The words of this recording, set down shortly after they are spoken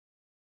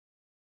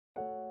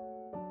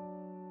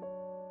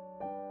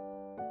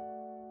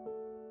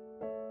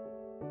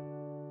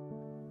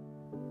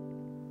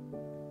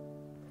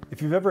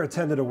If you've ever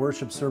attended a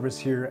worship service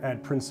here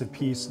at Prince of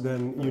Peace,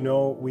 then you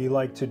know we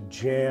like to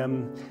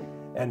jam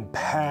and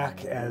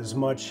pack as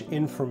much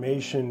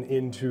information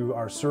into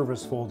our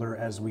service folder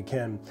as we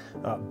can.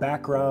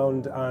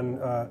 Background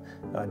on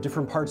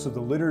different parts of the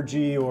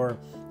liturgy, or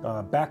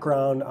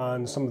background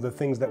on some of the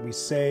things that we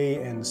say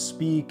and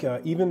speak,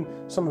 even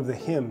some of the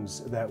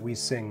hymns that we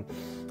sing.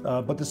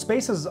 But the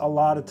space is a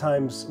lot of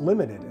times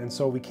limited, and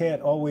so we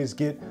can't always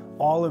get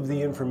all of the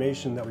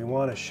information that we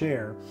want to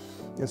share.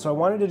 And so I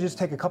wanted to just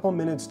take a couple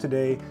minutes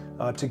today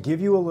to give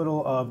you a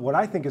little of what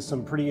I think is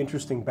some pretty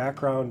interesting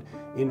background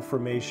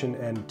information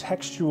and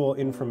textual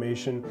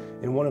information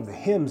in one of the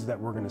hymns that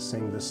we're going to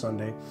sing this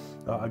Sunday,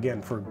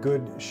 again, for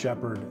Good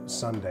Shepherd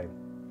Sunday.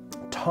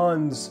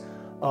 Tons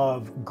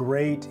of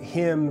great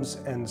hymns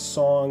and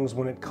songs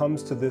when it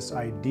comes to this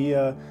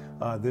idea,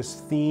 this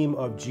theme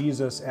of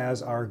Jesus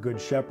as our Good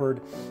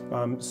Shepherd.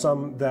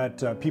 Some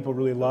that people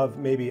really love,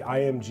 maybe I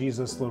Am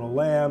Jesus' Little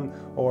Lamb,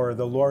 or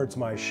The Lord's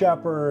My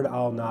Shepherd,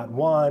 I'll Not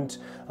Want,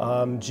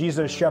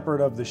 Jesus,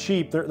 Shepherd of the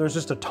Sheep. There's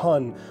just a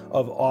ton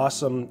of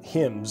awesome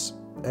hymns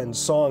and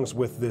songs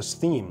with this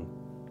theme.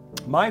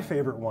 My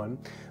favorite one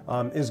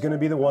is going to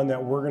be the one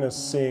that we're going to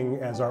sing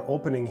as our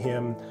opening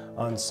hymn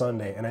on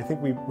Sunday, and I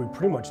think we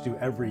pretty much do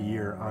every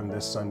year on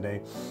this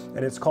Sunday,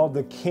 and it's called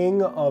The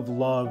King of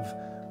Love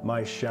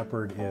My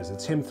Shepherd Is.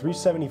 It's hymn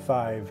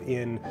 375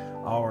 in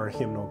our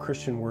hymnal,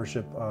 Christian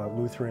Worship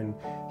Lutheran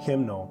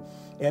hymnal,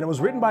 and it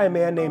was written by a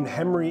man named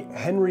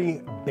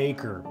Henry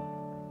Baker,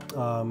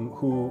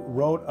 who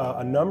wrote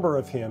a number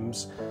of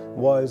hymns,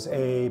 was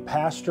a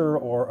pastor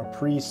or a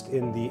priest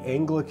in the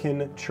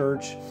Anglican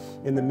Church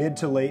in the mid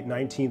to late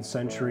 19th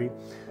century.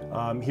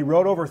 He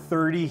wrote over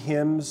 30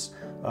 hymns.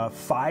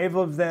 5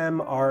 of them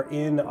are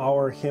in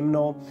our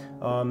hymnal,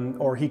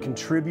 or he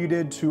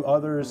contributed to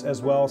others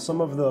as well.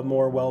 Some of the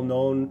more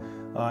well-known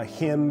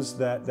hymns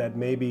that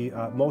maybe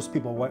most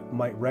people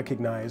might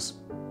recognize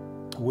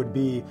would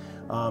be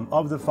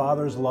Of the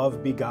Father's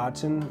Love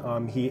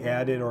Begotten. He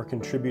added or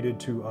contributed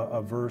to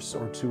a verse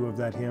or two of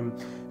that hymn.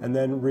 And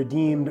then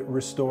Redeemed,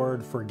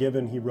 Restored,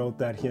 Forgiven, he wrote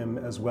that hymn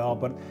as well.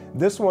 But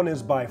this one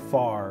is by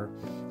far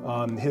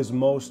his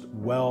most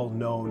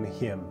well-known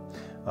hymn,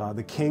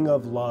 The King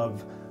of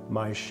Love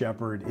My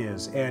Shepherd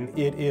Is. And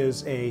it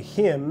is a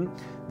hymn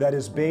that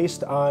is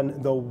based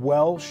on the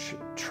Welsh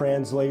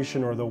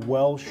translation, or the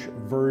Welsh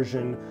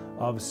version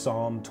of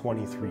Psalm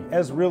 23,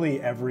 as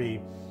really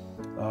every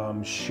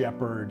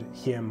shepherd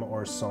hymn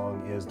or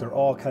song is. They're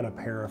all kind of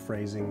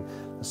paraphrasing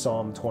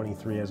Psalm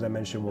 23. As I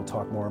mentioned, we'll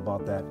talk more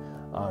about that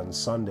on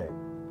Sunday.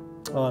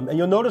 And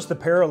you'll notice the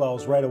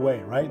parallels right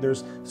away, right?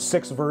 There's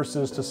 6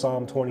 verses to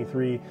Psalm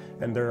 23,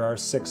 and there are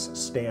 6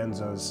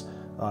 stanzas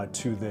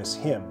to this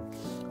hymn.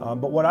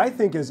 But what I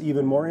think is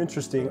even more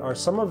interesting are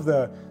some of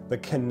the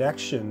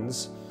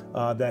connections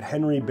that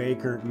Henry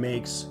Baker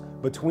makes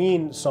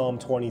between Psalm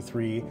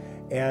 23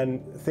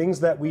 and things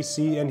that we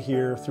see and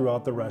hear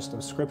throughout the rest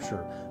of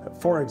Scripture.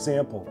 For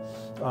example,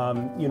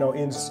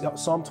 in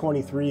Psalm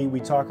 23, we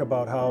talk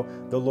about how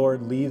the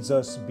Lord leads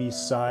us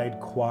beside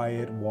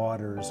quiet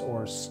waters,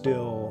 or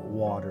still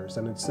waters.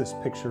 And it's this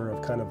picture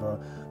of kind of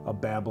a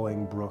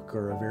babbling brook,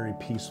 or a very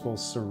peaceful,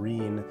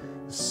 serene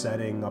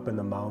setting up in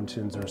the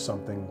mountains or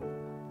something.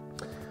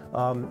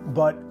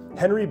 But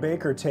Henry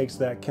Baker takes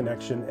that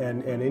connection,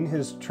 and in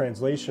his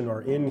translation,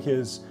 or in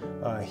his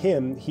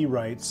hymn, he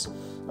writes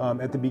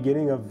at the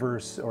beginning of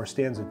verse or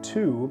stanza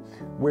 2,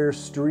 where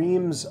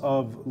streams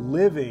of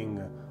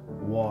living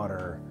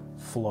water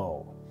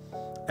flow.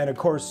 And of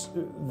course,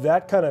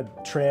 that kind of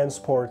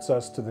transports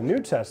us to the New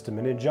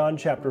Testament. In John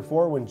chapter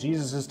 4, when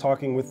Jesus is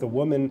talking with the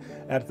woman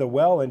at the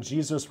well, and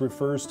Jesus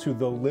refers to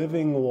the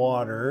living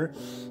water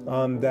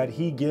that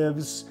he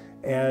gives,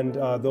 and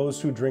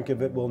those who drink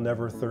of it will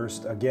never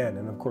thirst again.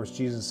 And of course,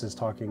 Jesus is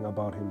talking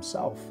about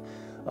himself.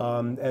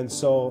 And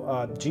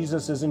so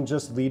Jesus isn't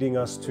just leading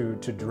us to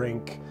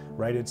drink,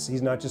 right?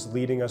 He's not just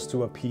leading us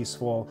to a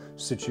peaceful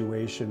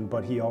situation,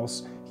 but he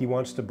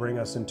wants to bring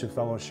us into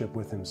fellowship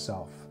with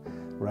himself,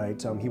 right?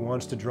 He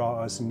wants to draw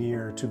us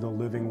near to the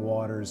living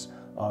waters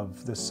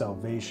of the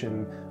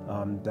salvation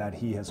that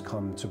he has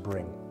come to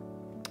bring.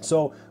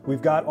 So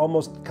we've got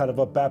almost kind of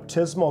a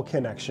baptismal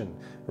connection,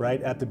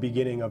 right, at the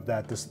beginning of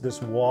that,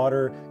 this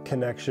water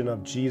connection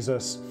of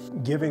Jesus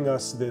giving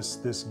us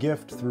this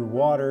gift through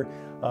water.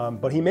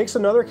 But he makes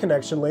another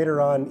connection later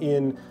on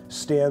in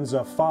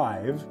stanza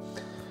 5,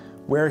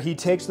 where he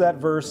takes that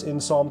verse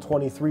in Psalm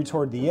 23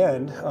 toward the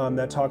end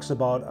that talks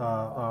about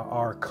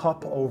our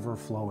cup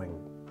overflowing,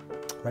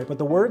 right? But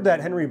the word that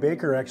Henry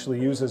Baker actually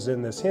uses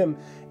in this hymn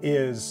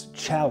is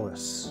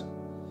chalice.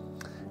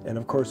 And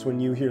of course, when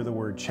you hear the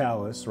word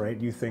chalice, right,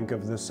 you think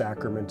of the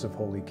sacrament of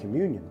Holy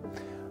Communion.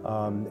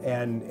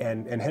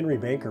 And Henry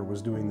Baker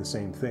was doing the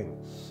same thing,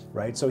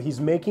 right? So he's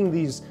making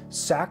these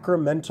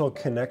sacramental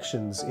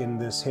connections in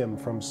this hymn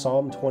from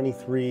Psalm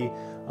 23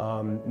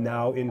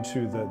 now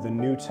into the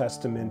New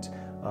Testament,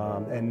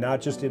 and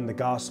not just in the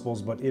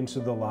Gospels, but into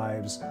the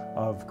lives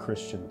of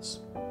Christians.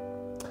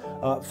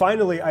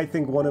 Finally, I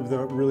think one of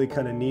the really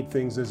kind of neat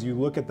things is you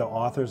look at the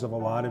authors of a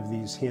lot of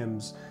these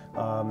hymns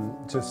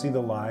to see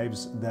the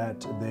lives that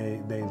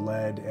they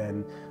led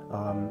and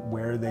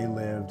where they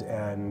lived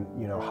and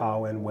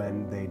how and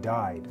when they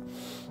died.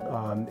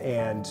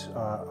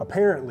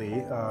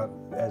 Apparently,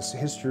 as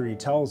history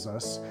tells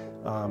us,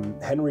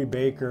 Henry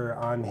Baker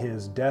on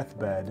his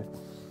deathbed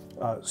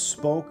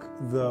spoke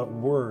the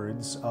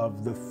words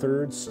of the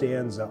third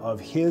stanza of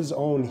his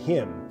own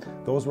hymn.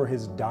 Those were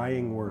his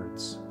dying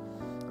words.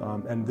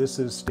 And this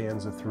is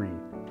stanza 3.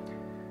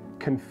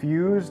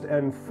 Confused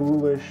and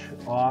foolish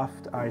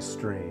oft I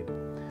strayed,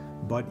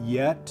 but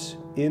yet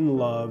in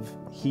love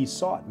he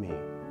sought me,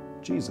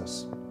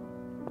 Jesus,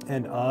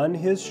 and on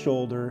his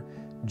shoulder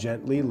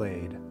gently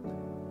laid,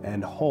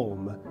 and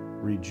home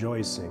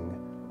rejoicing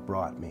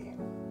brought me.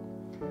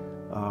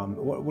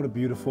 What a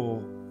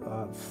beautiful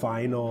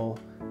final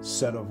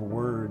set of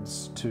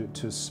words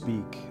to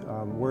speak,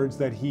 words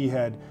that he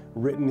had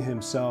written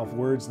himself,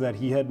 words that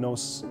he had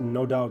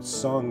no doubt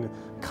sung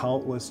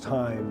countless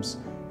times,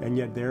 and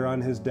yet there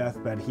on his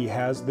deathbed he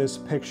has this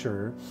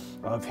picture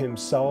of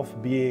himself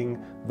being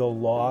the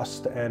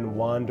lost and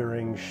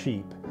wandering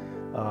sheep.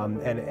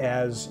 And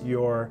as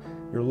you're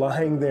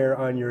lying there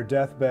on your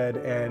deathbed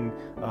and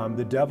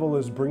the devil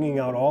is bringing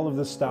out all of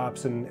the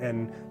stops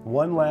and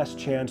one last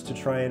chance to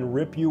try and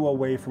rip you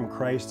away from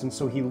Christ. And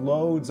so he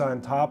loads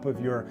on top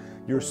of your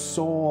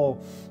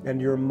soul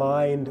and your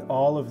mind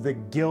all of the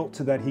guilt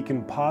that he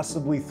can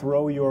possibly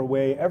throw your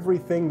way,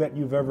 everything that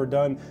you've ever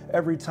done,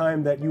 every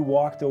time that you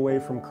walked away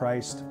from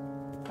Christ.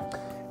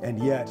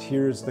 And yet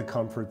here's the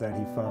comfort that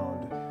he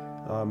found.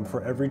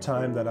 For every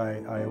time that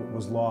I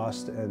was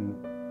lost and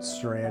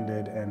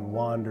stranded and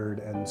wandered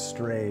and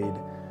strayed,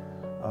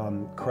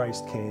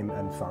 Christ came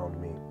and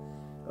found me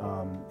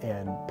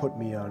and put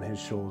me on his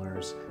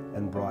shoulders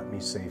and brought me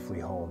safely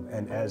home.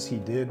 And as he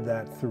did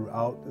that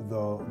throughout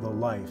the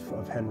life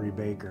of Henry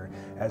Baker,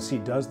 as he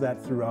does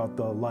that throughout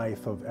the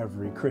life of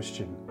every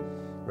Christian,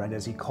 right,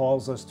 as he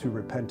calls us to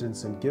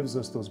repentance and gives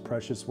us those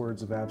precious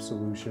words of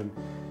absolution,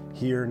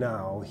 here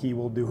now, he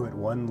will do it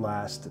one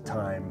last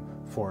time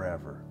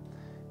forever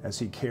as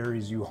he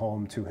carries you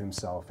home to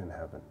himself in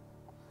heaven.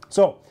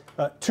 So,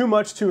 too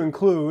much to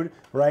include,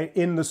 right,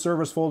 in the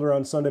service folder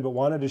on Sunday, but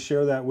wanted to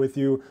share that with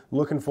you.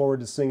 Looking forward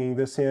to singing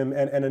this hymn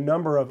and a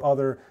number of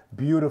other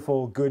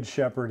beautiful Good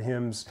Shepherd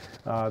hymns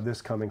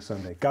this coming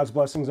Sunday. God's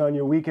blessings on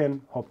your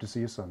weekend. Hope to see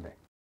you Sunday.